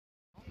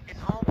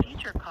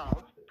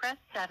press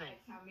 7.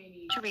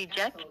 To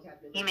reject,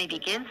 you may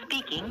begin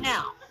speaking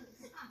now.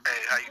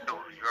 Hey, how you doing?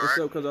 You What's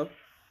alright? up, Cuzo?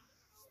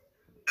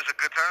 It's a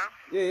good time?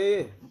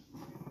 Yeah.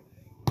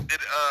 Did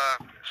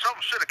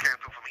something should have came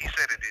through for me. He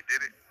said it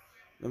did it?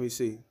 Let me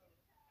see.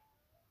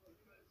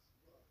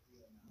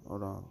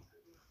 Hold on.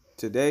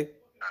 Today?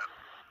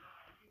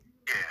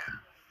 Yeah.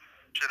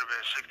 Should have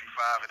been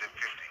 65 and then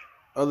 50.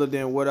 Other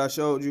than what I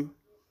showed you?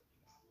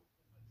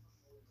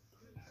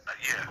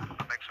 Yeah,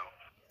 I think so.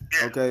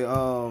 Yeah. Okay,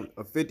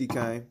 a 50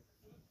 came.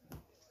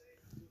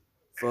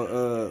 For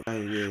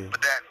yeah.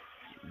 But that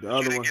The you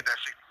other didn't one. get that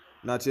 60.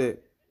 Not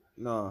yet.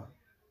 No.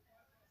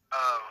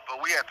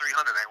 But we had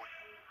 300, ain't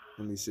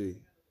we? Let me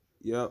see.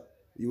 Yep.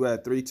 You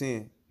at 310.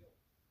 Okay,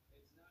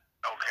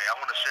 I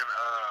want to send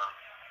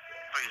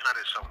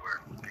 300 somewhere.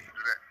 Can you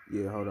do that?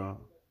 Yeah, hold on.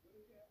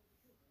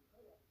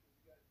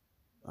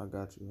 I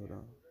got you. Hold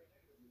on.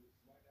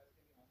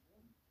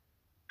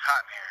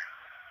 Hot in here.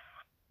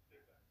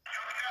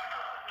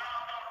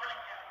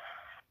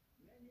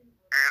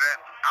 Hear that?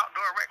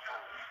 Outdoor rec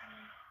food.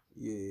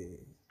 Yeah.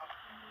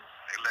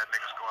 They let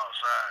niggas go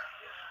outside.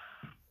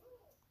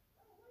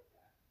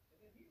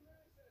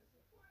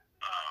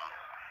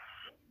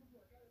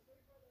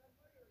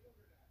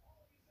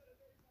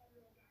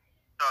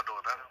 Y'all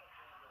doing that?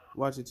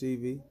 Watching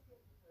TV.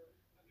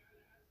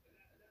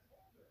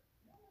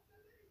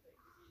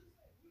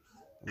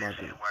 Yeah, you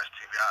watch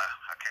TV.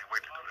 I can't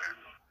wait to do that.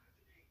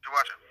 You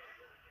watching?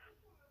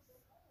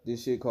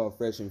 This shit called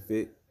Fresh and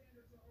Fit.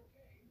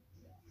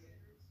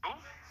 Who?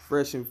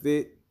 Fresh and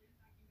Fit.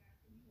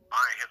 I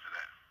ain't hip to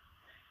that.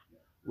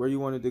 Where you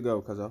wanted to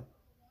go, Cuzo?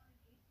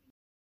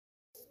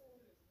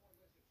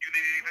 You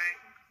need anything?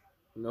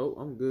 No,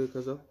 I'm good, Cuzo.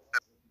 Just leave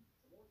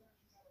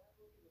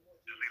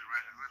the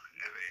rest of it.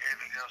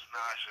 Anything else?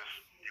 Nah, it's just,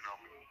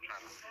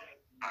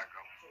 trying to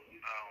go.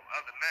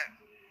 Other than that,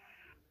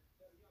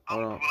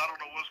 Hold on. well, I don't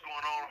know what's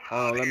going on.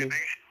 Hold on,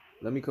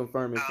 let me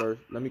confirm it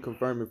first. Let me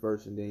confirm it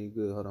first, and then you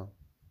good. Hold on.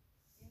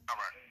 All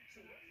right.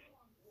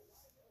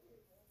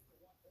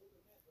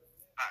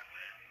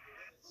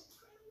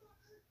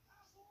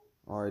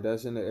 All right,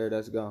 that's in the air.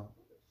 That's gone.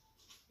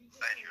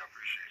 Thank you. I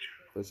appreciate you.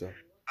 For sure.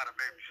 How the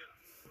babies?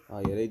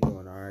 Oh yeah, they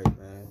doing all right,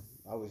 man.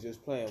 I was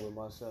just playing with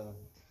my son,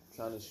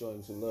 trying to show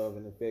him some love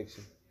and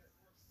affection.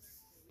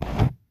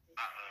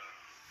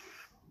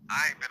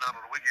 I ain't been out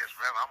on the weekends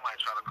forever. I might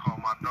try to call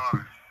my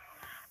daughter.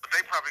 But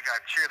they probably got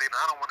cheerleading.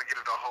 I don't want to get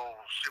into the whole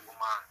shit with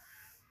my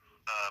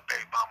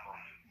baby mama.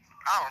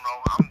 I don't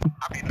know.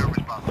 I be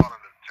nervous about calling her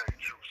to tell you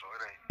the truth, so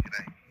it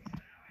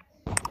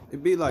ain't.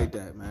 It be like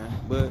that, man.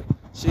 But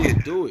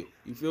shit, do it.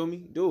 You feel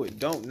me? Do it.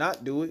 Don't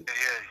not do it.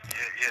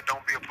 Yeah.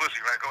 Don't be a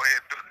pussy, right? Go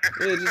ahead and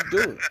do it. Yeah, just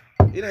do it.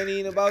 It ain't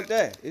even about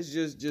that. It's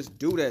just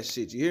do that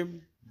shit. You hear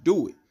me?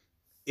 Do it.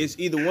 It's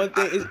either one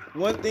thing. It's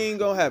one thing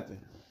gonna happen.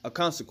 A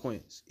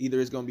consequence.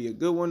 Either it's gonna be a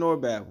good one or a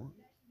bad one.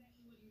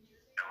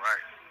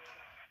 Right.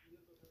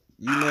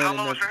 You man how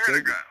long enough is your to hair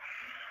take it. got?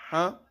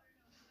 Huh?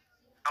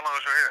 How long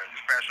is your hair?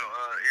 Just past your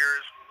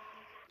ears?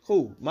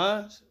 Who?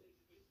 Mine?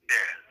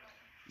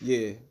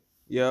 Yeah.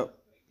 Yep.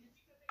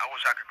 I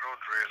wish I could grow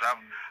dreads.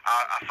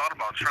 I thought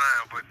about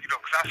trying, but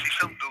because I see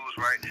some dudes,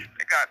 right?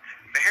 They got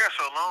the hair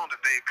so long that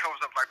it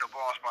covers up like the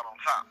bald spot on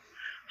top.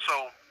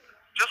 So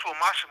just when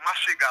my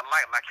shit got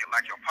light like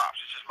your pops,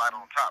 it's just light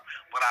on top.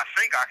 But I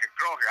think I can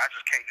grow hair. I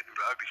just can't get through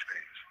the ugly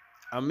stage.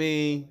 I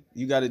mean,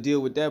 you got to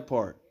deal with that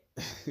part.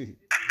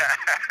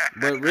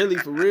 But really,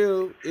 for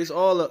real, it's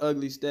all an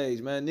ugly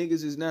stage, man.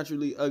 Niggas is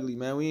naturally ugly,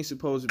 man. We ain't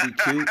supposed to be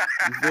cute.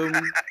 You feel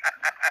me?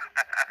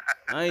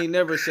 I ain't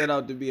never set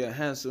out to be a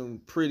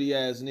handsome, pretty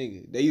ass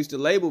nigga. They used to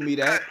label me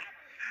that.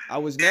 I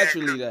was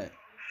naturally that.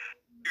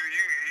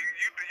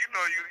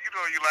 You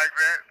know you like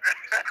that.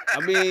 I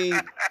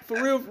mean,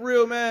 for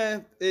real,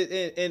 man.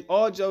 And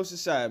all jokes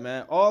aside,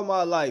 man. All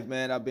my life,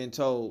 man, I've been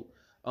told,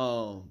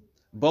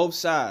 both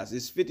sides.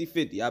 It's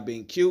 50-50. I've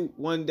been cute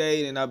one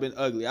day and I've been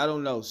ugly. I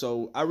don't know.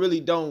 So I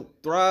really don't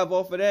thrive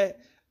off of that.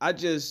 I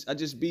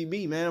just be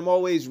me, man. I'm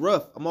always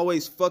rough. I'm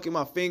always fucking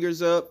my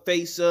fingers up,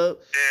 face up.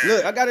 Yeah,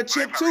 look, I got a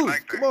chipped tooth.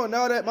 Like Come on,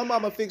 now that my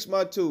mama fixed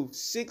my tooth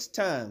 6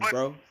 times,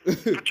 bro. but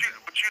you know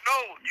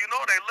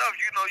they love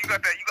you. You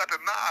got the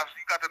knives.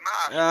 You got the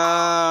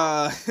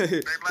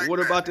knives.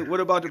 Like what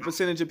about the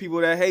percentage of people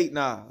that hate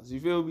knives? You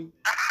feel me?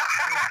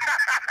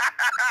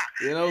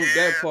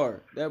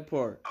 That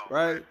part,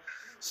 right? Man.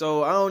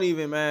 So I don't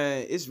even,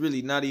 man, it's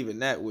really not even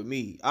that with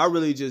me. I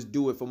really just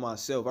do it for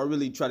myself. I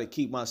really try to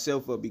keep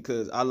myself up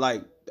because I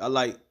like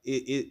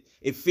it.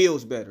 It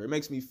feels better. It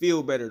makes me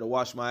feel better to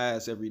wash my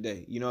ass every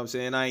day. You know what I'm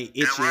saying? I ain't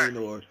itching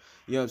or,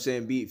 you know what I'm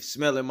saying, be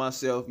smelling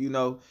myself.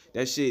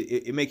 That shit,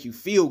 it make you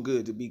feel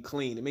good to be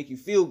clean. It make you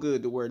feel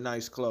good to wear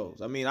nice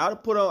clothes. I mean, I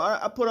put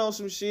on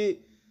some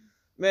shit,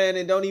 man,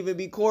 and don't even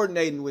be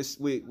coordinating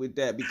with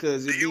that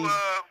because do you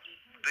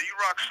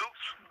rock suits?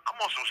 I'm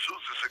on some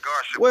suits and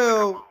cigar shit.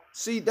 Well,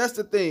 see, that's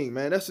the thing,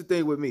 man. That's the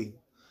thing with me.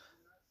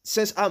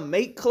 Since I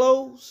make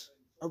clothes,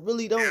 I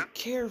really don't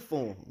care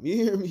for them. You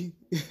hear me?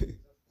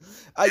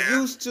 I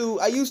used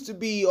to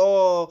be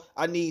all,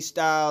 I need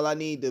style, I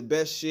need the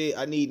best shit,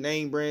 I need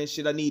name brand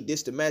shit, I need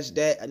this to match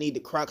that, I need the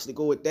Crocs to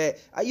go with that.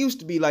 I used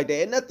to be like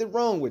that, and nothing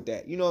wrong with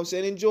that. You know what I'm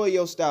saying? Enjoy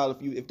your style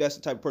if that's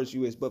the type of person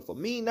you is. But for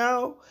me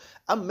now,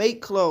 I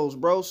make clothes,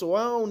 bro, so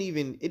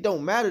it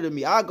don't matter to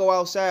me. I go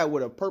outside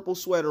with a purple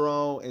sweater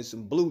on and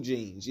some blue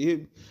jeans. You hear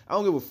me? I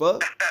don't give a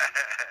fuck.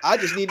 I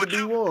just need to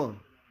be warm.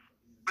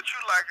 But you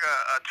like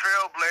a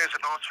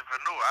trailblazer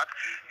entrepreneur.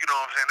 You know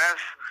what I'm saying?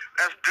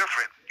 That's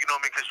different. You know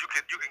what I mean? Because you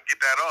can get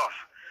that off.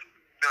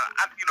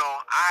 I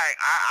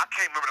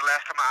can't remember the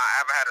last time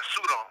I ever had a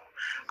suit on.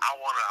 I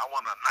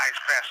want a nice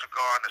fast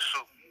cigar in the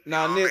suit.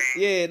 Now, Nick,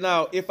 yeah.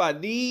 Now, if I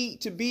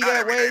need to be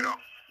that way,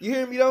 you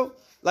hear me though?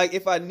 Like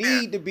if I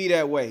need to be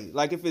that way,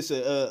 like if it's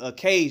a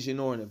occasion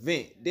or an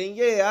event, then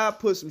yeah, I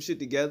put some shit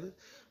together.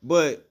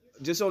 But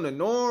just on the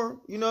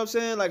norm, you know what I'm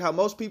saying? Like how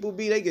most people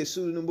be, they get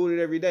suited and booted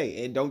every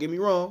day. And don't get me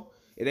wrong,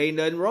 it ain't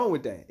nothing wrong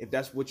with that if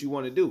that's what you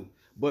want to do.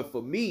 But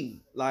for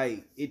me,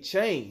 like it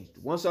changed.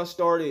 Once I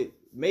started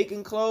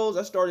making clothes,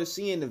 I started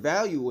seeing the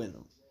value in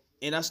them.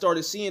 And I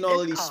started seeing all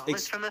of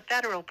these from a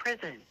federal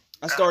prison.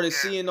 I started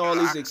seeing all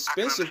these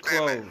expensive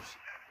clothes.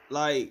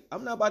 Like,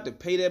 I'm not about to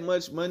pay that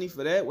much money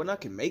for that when I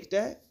can make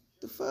that.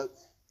 The fuck?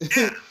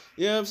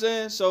 You know what I'm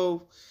saying?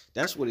 So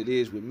that's what it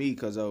is with me,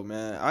 cause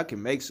man, I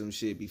can make some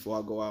shit before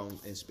I go out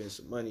and spend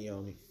some money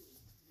on it.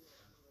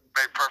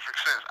 Make perfect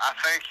sense. I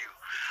thank you.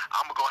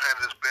 I'm gonna go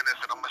handle this business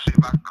and I'm gonna see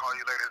if I can call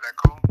you later. Is that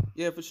cool?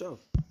 Yeah, for sure.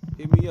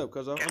 Hit me up,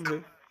 cause I'm here.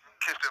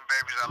 Kiss them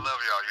babies. I love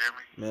y'all. You hear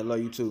me? Man, I love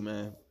you too,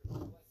 man.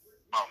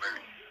 Oh,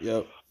 baby.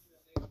 Yep.